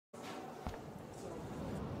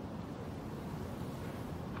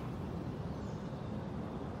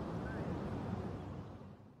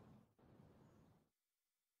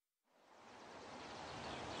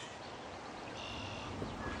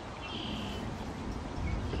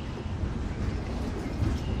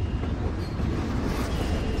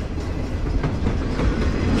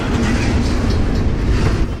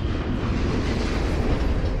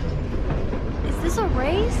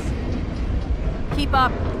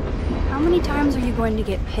many times are you going to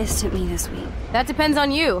get pissed at me this week? That depends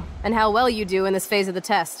on you, and how well you do in this phase of the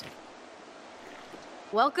test.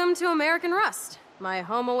 Welcome to American Rust, my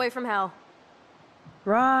home away from hell.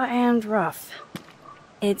 Raw and rough.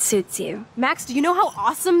 It suits you. Max, do you know how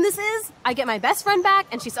awesome this is? I get my best friend back,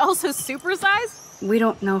 and she's also supersized. We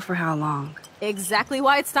don't know for how long. Exactly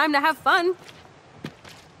why it's time to have fun.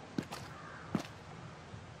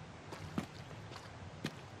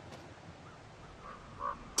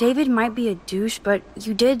 David might be a douche, but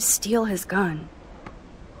you did steal his gun.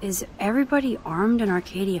 Is everybody armed in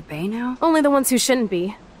Arcadia Bay now? Only the ones who shouldn't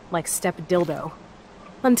be, like Step Dildo.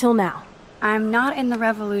 Until now. I'm not in the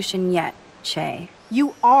revolution yet, Che.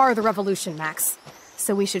 You are the revolution, Max.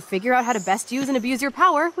 So we should figure out how to best use and abuse your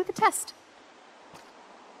power with a test.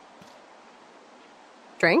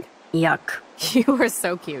 Drink? Yuck. You are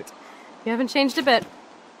so cute. You haven't changed a bit.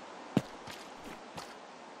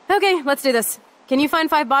 Okay, let's do this. Can you find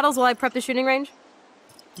 5 bottles while I prep the shooting range?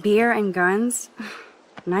 Beer and guns?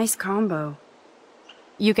 Nice combo.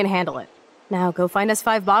 You can handle it. Now go find us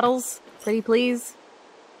 5 bottles, pretty please.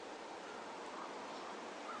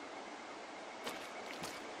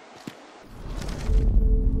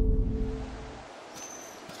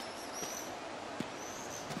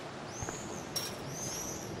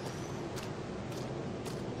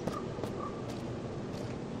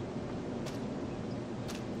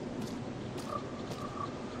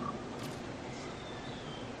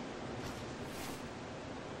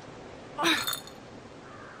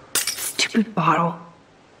 Stupid bottle.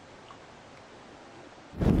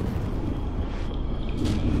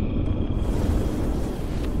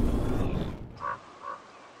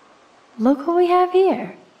 Look what we have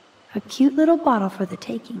here. A cute little bottle for the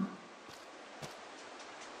taking.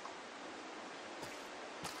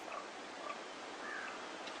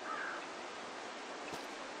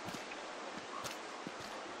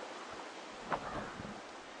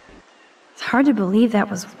 It's hard to believe that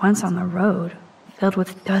was once on the road, filled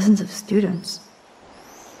with dozens of students.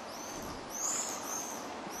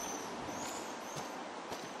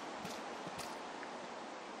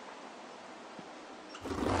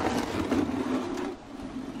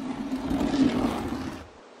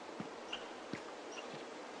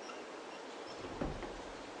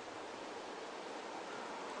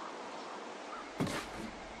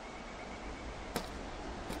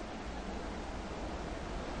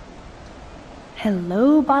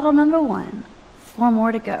 Hello, bottle number 1. 4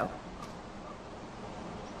 more to go.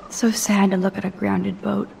 So sad to look at a grounded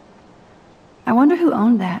boat. I wonder who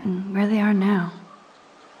owned that and where they are now.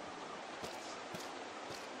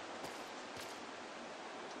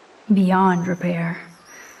 Beyond repair.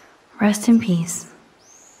 Rest in peace.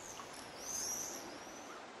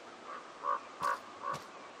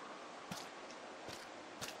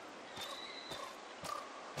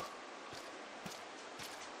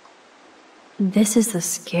 This is the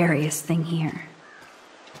scariest thing here.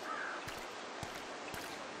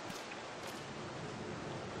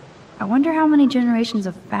 I wonder how many generations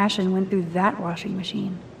of fashion went through that washing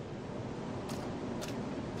machine.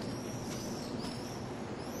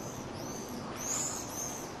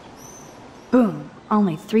 Boom,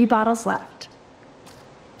 only 3 bottles left.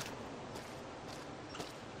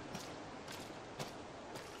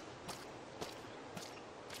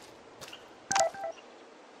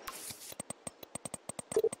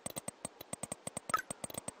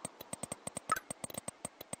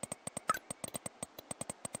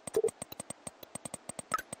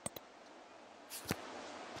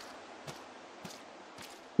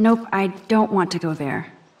 Nope, I don't want to go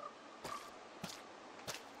there.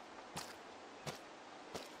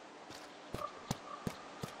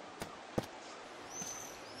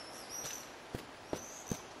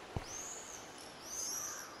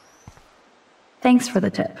 Thanks for the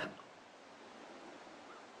tip.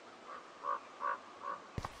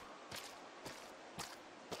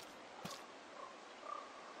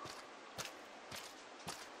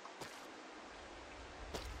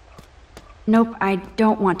 Nope, I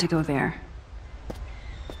don't want to go there.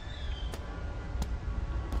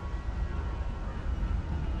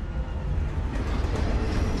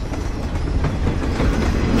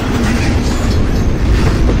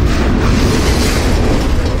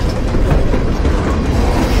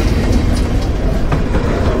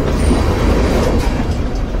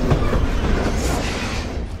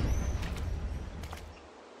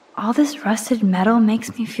 All this rusted metal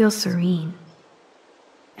makes me feel serene.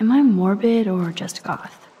 Am I morbid or just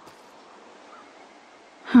goth?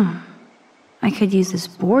 I could use this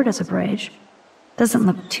board as a bridge. Doesn't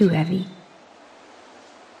look too heavy.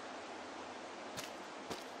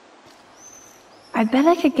 I bet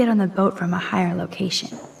I could get on the boat from a higher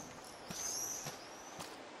location.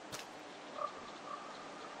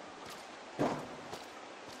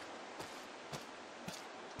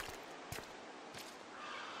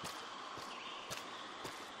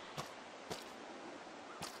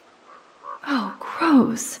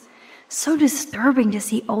 gross. So disturbing to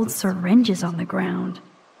see old syringes on the ground.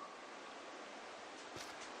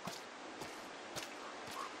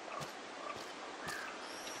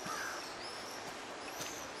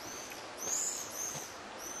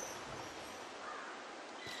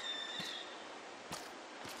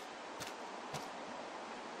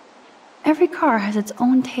 Every car has its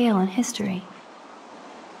own tale and history.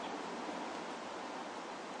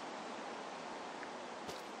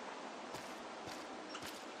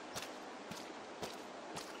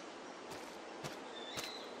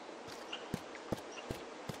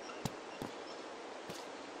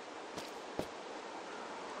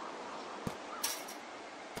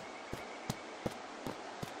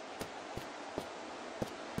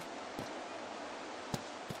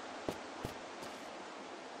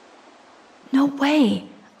 No way!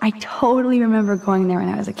 I totally remember going there when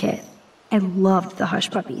I was a kid. I loved the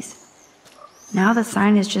Hush Puppies. Now the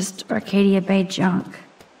sign is just Arcadia Bay junk.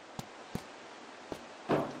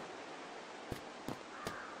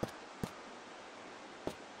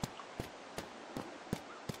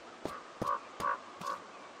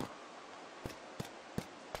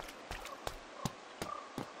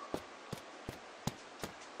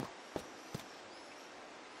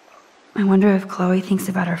 I wonder if Chloe thinks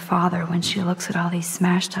about her father when she looks at all these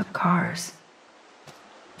smashed up cars.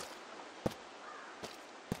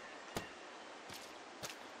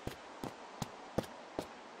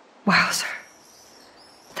 Wowzer.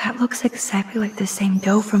 That looks exactly like the same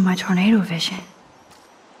doe from my tornado vision.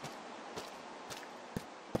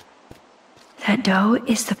 That doe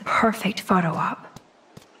is the perfect photo op.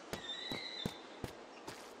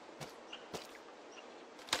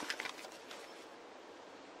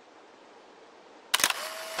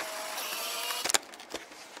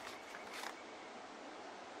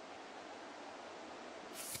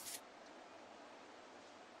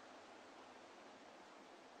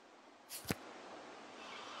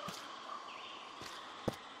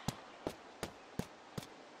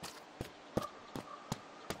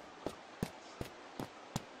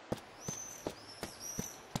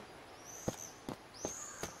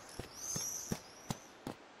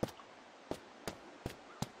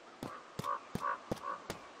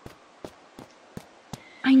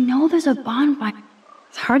 I know there's a bonfire.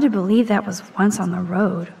 It's hard to believe that was once on the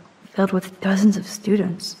road, filled with dozens of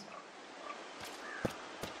students.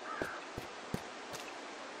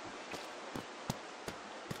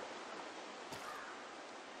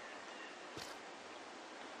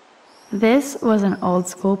 This was an old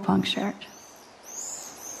school punk shirt.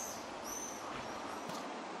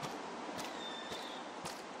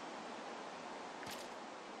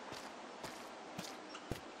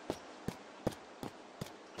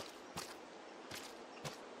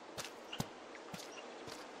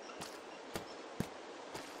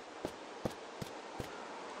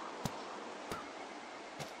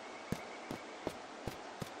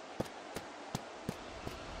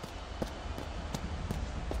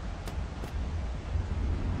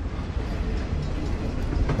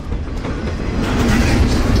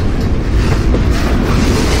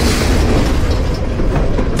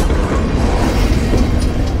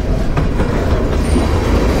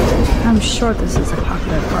 I'm sure this is a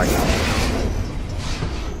popular party.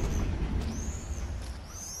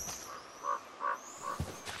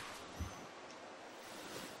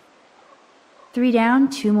 Three down,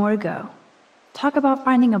 two more to go. Talk about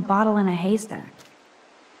finding a bottle in a haystack.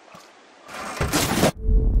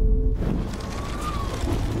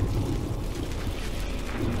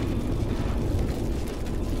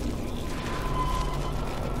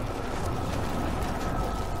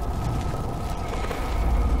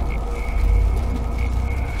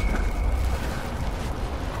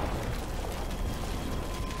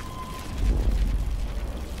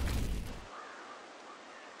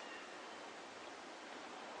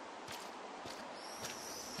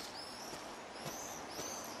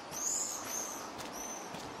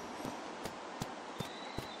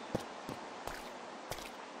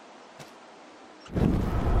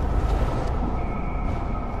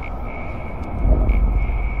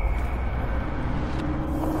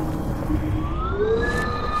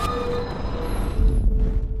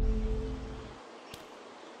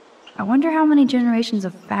 I wonder how many generations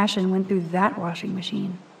of fashion went through that washing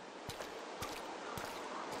machine.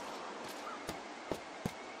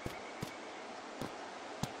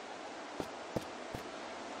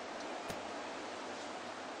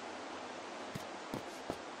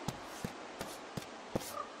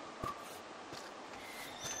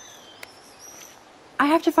 I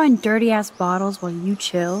have to find dirty-ass bottles while you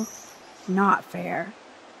chill? Not fair.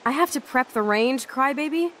 I have to prep the range,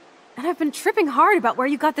 crybaby. And I've been tripping hard about where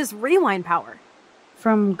you got this rewind power.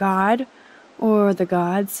 from God or the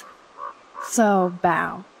gods. So,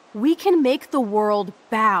 bow. We can make the world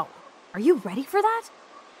bow. Are you ready for that?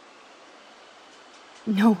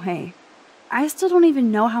 No way. I still don't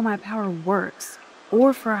even know how my power works,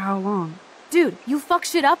 or for how long. Dude, you fuck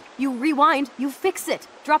shit up, you rewind, you fix it.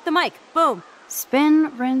 Drop the mic, boom.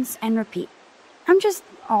 Spin, rinse, and repeat. I'm just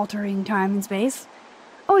altering time and space.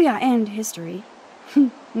 Oh yeah, and history.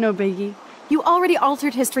 No biggie. You already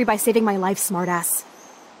altered history by saving my life, smartass.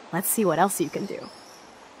 Let's see what else you can do.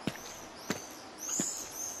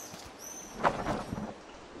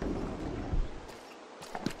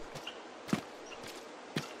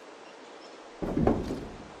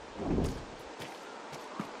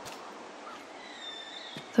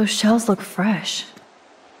 Those shells look fresh.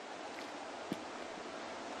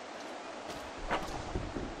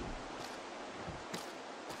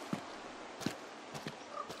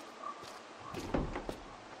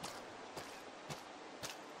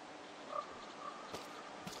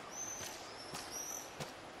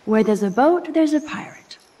 Where there's a boat, there's a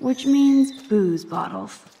pirate, which means booze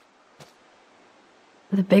bottles.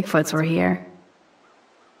 The Bigfoots were here.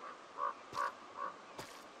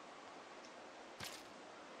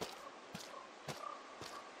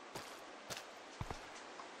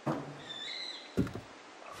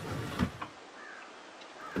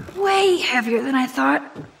 Way heavier than I thought.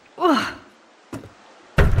 Ugh.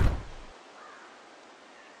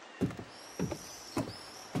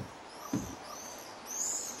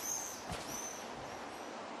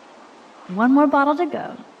 One more bottle to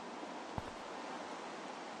go.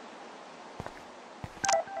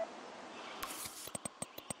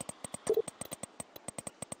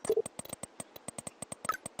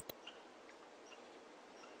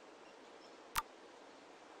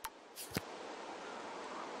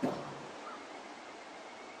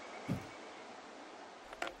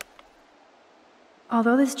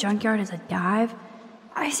 Although this junkyard is a dive,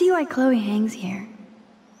 I see why Chloe hangs here.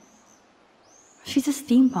 She's a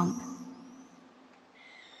steampunk.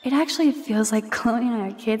 It actually feels like Chloe and I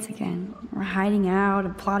are kids again. We're hiding out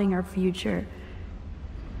and plotting our future.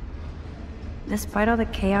 Despite all the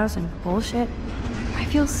chaos and bullshit, I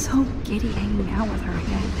feel so giddy hanging out with her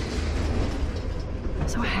again.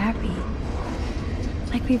 So happy.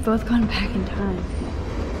 Like we've both gone back in time.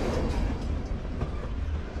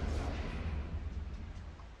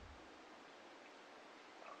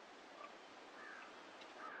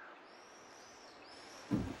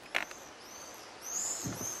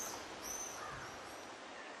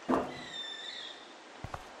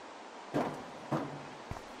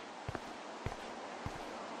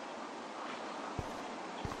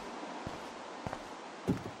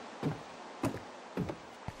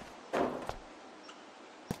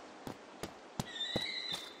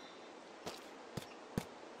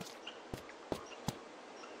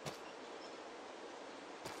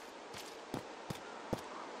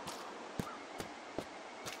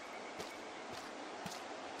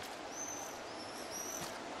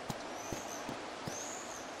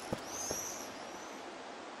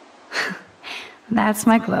 That's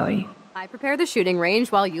my Chloe. I prepare the shooting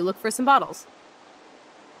range while you look for some bottles.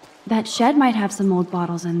 That shed might have some old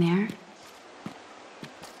bottles in there.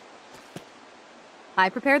 I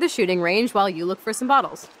prepare the shooting range while you look for some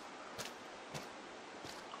bottles.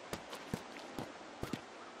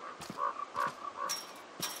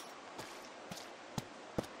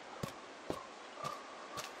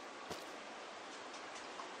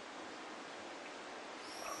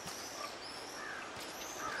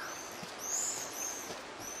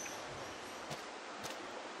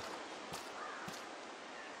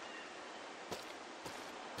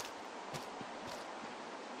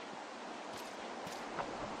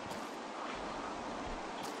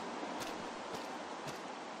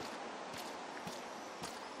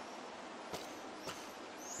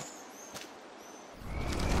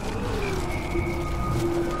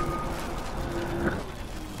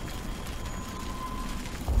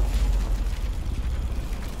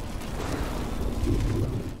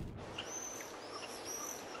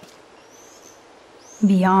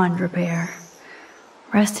 Beyond repair.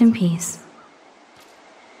 Rest in peace.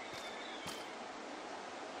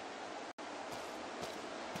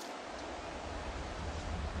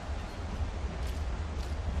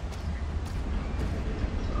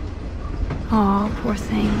 Aw, poor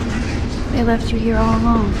thing. They left you here all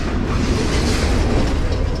alone.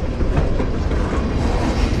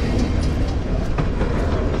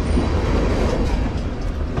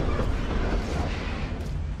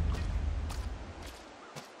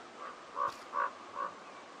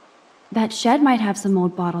 That shed might have some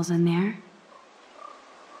old bottles in there.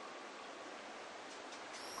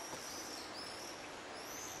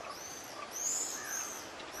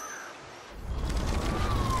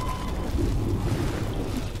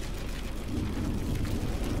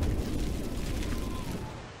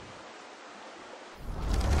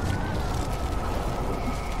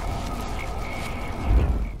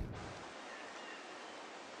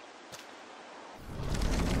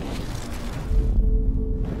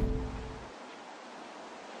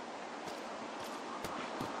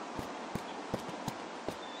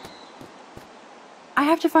 I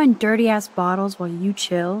have to find dirty-ass bottles while you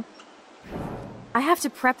chill? I have to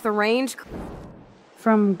prep the range.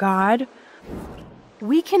 From God?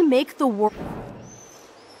 We can make the world...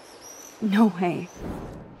 No way.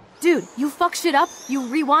 Dude, you fuck shit up, you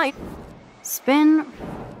rewind. Spin?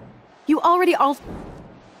 You already all...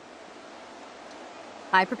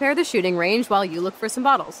 I prepare the shooting range while you look for some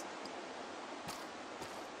bottles.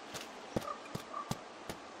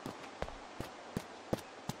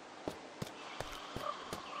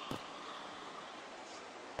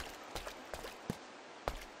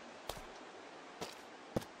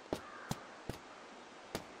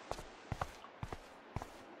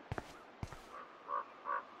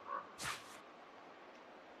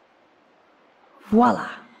 Voila!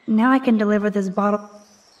 Now I can deliver this bottle.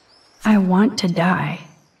 I want to die.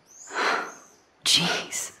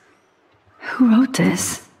 Jeez. Who wrote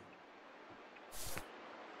this?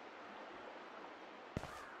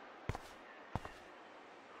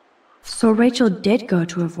 So Rachel did go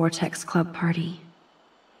to a Vortex Club party.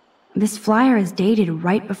 This flyer is dated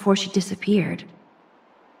right before she disappeared.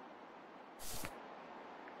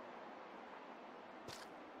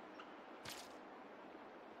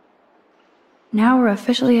 Now we're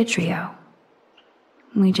officially a trio.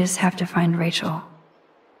 We just have to find Rachel.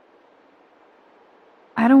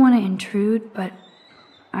 I don't want to intrude, but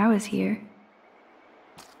I was here.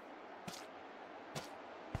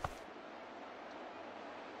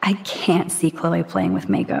 I can't see Chloe playing with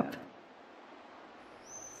makeup.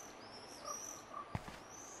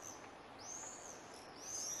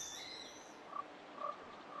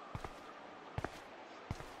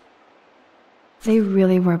 They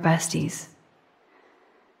really were besties.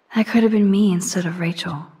 That could have been me instead of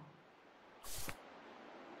Rachel.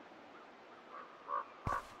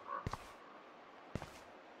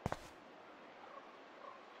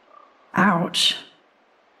 Ouch.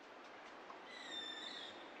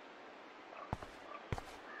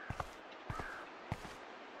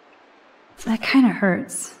 That kind of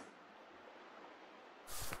hurts.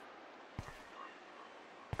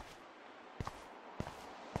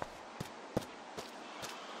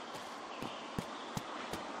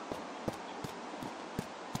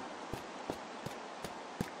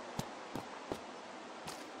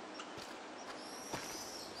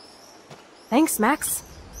 Thanks, Max.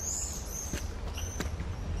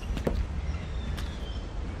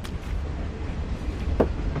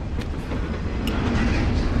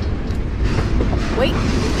 Wait,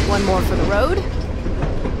 one more for the road.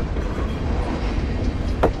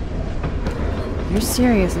 You're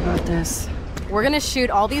serious about this? We're gonna shoot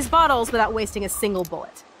all these bottles without wasting a single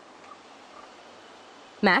bullet.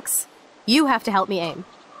 Max, you have to help me aim.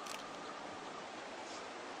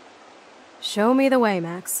 Show me the way,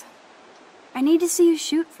 Max. I need to see you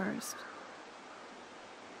shoot first.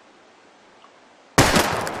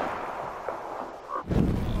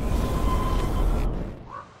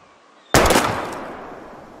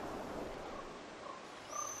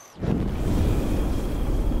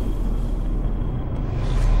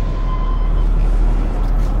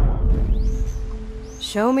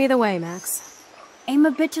 Show me the way, Max. Aim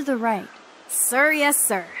a bit to the right. Sir, yes,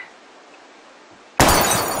 sir.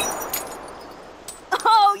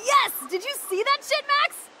 Oh, yes! Did you see that shit,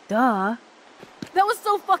 Max? Duh. That was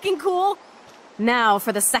so fucking cool! Now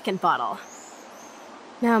for the second bottle.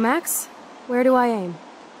 Now, Max, where do I aim?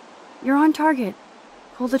 You're on target.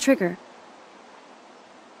 Pull the trigger.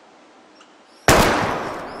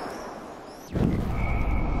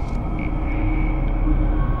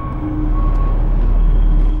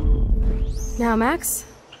 Now, Max,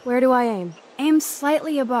 where do I aim? Aim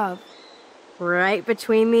slightly above. Right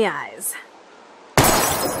between the eyes.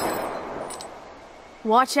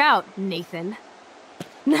 Watch out, Nathan.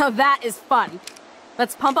 Now that is fun.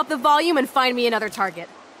 Let's pump up the volume and find me another target.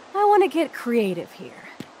 I want to get creative here.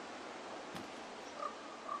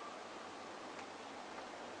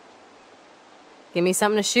 Give me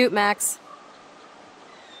something to shoot, Max.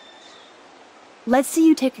 Let's see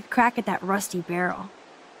you take a crack at that rusty barrel.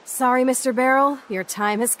 Sorry, Mr. Barrel, your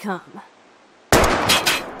time has come.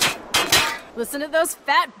 Listen to those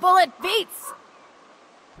fat bullet beats!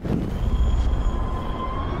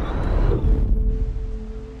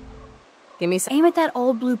 Give me some— Aim at that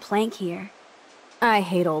old blue plank here. I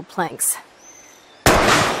hate old planks.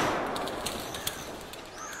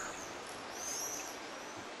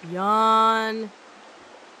 Yawn.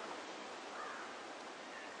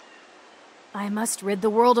 I must rid the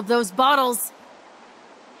world of those bottles.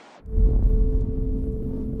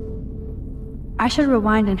 I should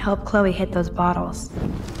rewind and help Chloe hit those bottles.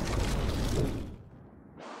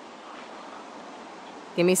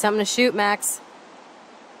 Give me something to shoot, Max.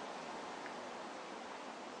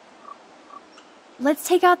 Let's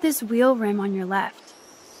take out this wheel rim on your left.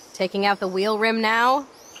 Taking out the wheel rim now?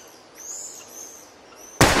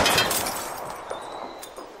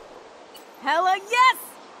 Hella yes!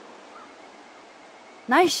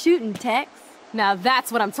 Nice shooting, Tex. Now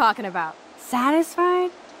that's what I'm talking about.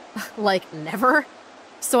 Satisfied? Like, never?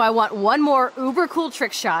 So I want one more uber cool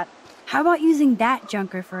trick shot. How about using that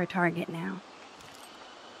junker for a target now?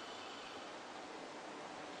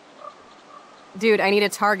 Dude, I need a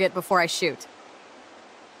target before I shoot.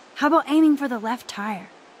 How about aiming for the left tire?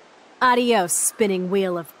 Adios, spinning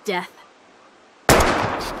wheel of death.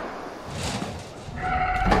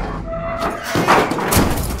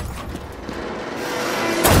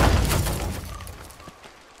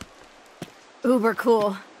 Uber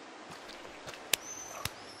cool.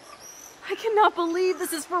 I cannot believe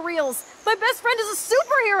this is for reals. My best friend is a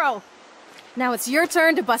superhero! Now it's your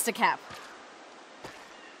turn to bust a cap.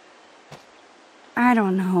 I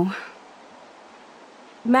don't know.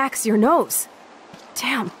 Max, your nose.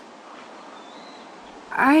 Damn.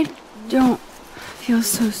 I don't feel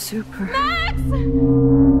so super. Max!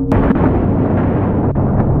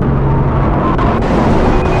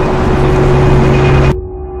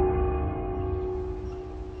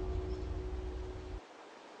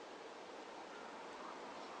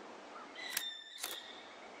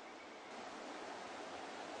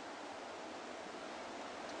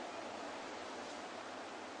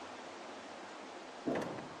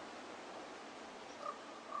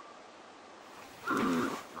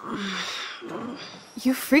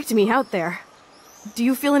 You freaked me out there. Do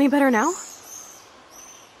you feel any better now?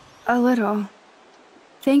 A little.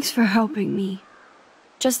 Thanks for helping me.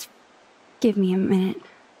 Just give me a minute.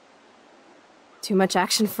 Too much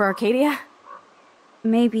action for Arcadia?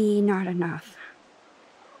 Maybe not enough.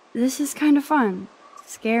 This is kind of fun.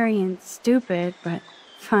 Scary and stupid, but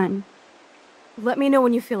fun. Let me know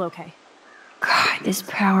when you feel okay. God, this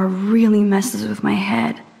power really messes with my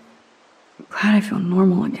head. I'm glad I feel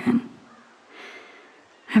normal again.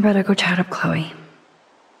 I better go chat up Chloe.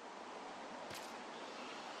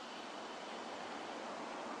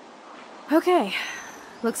 Okay.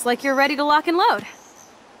 Looks like you're ready to lock and load.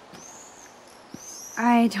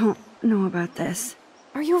 I don't know about this.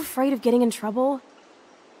 Are you afraid of getting in trouble?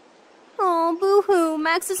 Oh, boo-hoo,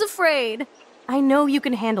 Max is afraid. I know you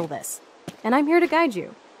can handle this, and I'm here to guide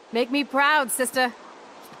you. Make me proud, sister.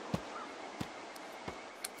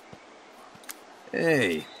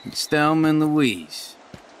 Hey, it's Thelma and Louise.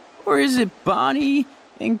 Or is it Bonnie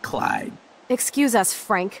and Clyde? Excuse us,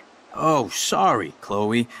 Frank. Oh, sorry,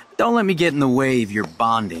 Chloe. Don't let me get in the way of your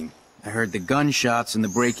bonding. I heard the gunshots and the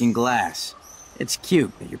breaking glass. It's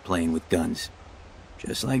cute that you're playing with guns.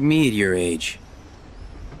 Just like me at your age.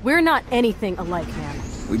 We're not anything alike, man.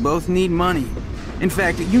 We both need money. In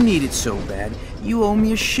fact, you need it so bad, you owe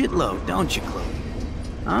me a shitload, don't you, Chloe?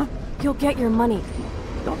 Huh? You'll get your money.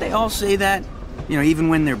 Don't they all say that? You know, even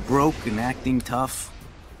when they're broke and acting tough?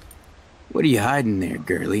 What are you hiding there,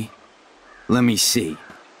 girlie? Let me see.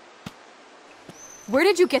 Where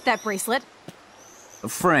did you get that bracelet? A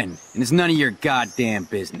friend, and it's none of your goddamn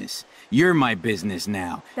business. You're my business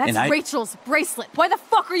now. That's Rachel's bracelet. Why the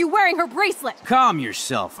fuck are you wearing her bracelet? Calm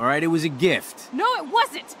yourself, all right? It was a gift. No, it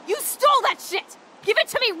wasn't. You stole that shit. Give it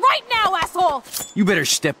to me right now, asshole. You better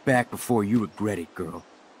step back before you regret it, girl.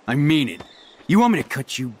 I mean it. You want me to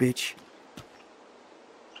cut you, bitch?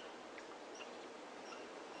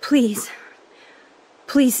 Please.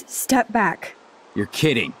 Please step back. You're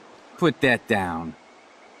kidding. Put that down.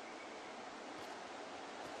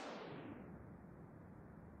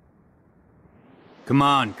 Come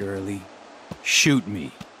on, girlie. Shoot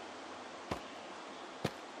me.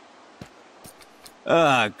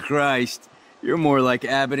 Ah, Christ. You're more like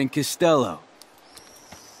Abbott and Costello.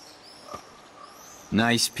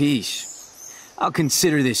 Nice piece. I'll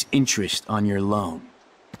consider this interest on your loan.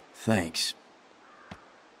 Thanks.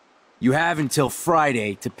 You have until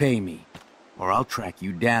Friday to pay me, or I'll track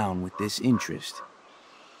you down with this interest.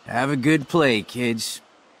 Have a good play, kids.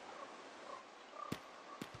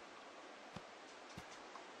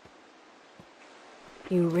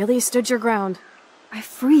 You really stood your ground. I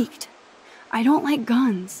freaked. I don't like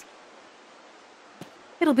guns.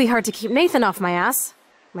 It'll be hard to keep Nathan off my ass.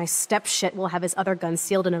 My step-shit will have his other gun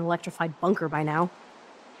sealed in an electrified bunker by now.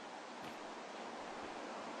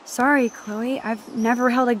 Sorry, Chloe. I've never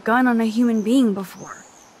held a gun on a human being before.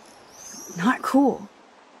 Not cool.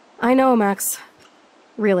 I know, Max.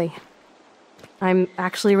 Really. I'm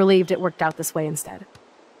actually relieved it worked out this way instead.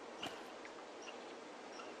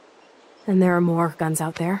 And there are more guns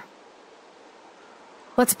out there.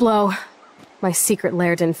 Let's blow. My secret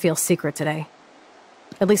lair didn't feel secret today.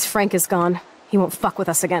 At least Frank is gone. He won't fuck with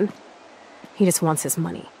us again. He just wants his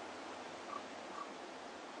money.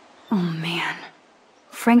 Oh man.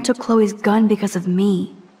 Frank took Chloe's gun because of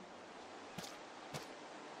me.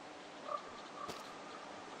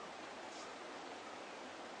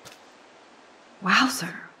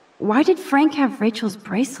 Wowzer. Why did Frank have Rachel's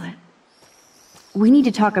bracelet? We need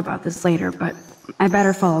to talk about this later, but I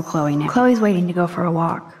better follow Chloe now. Chloe's waiting to go for a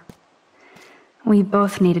walk. We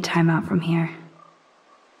both need a time out from here.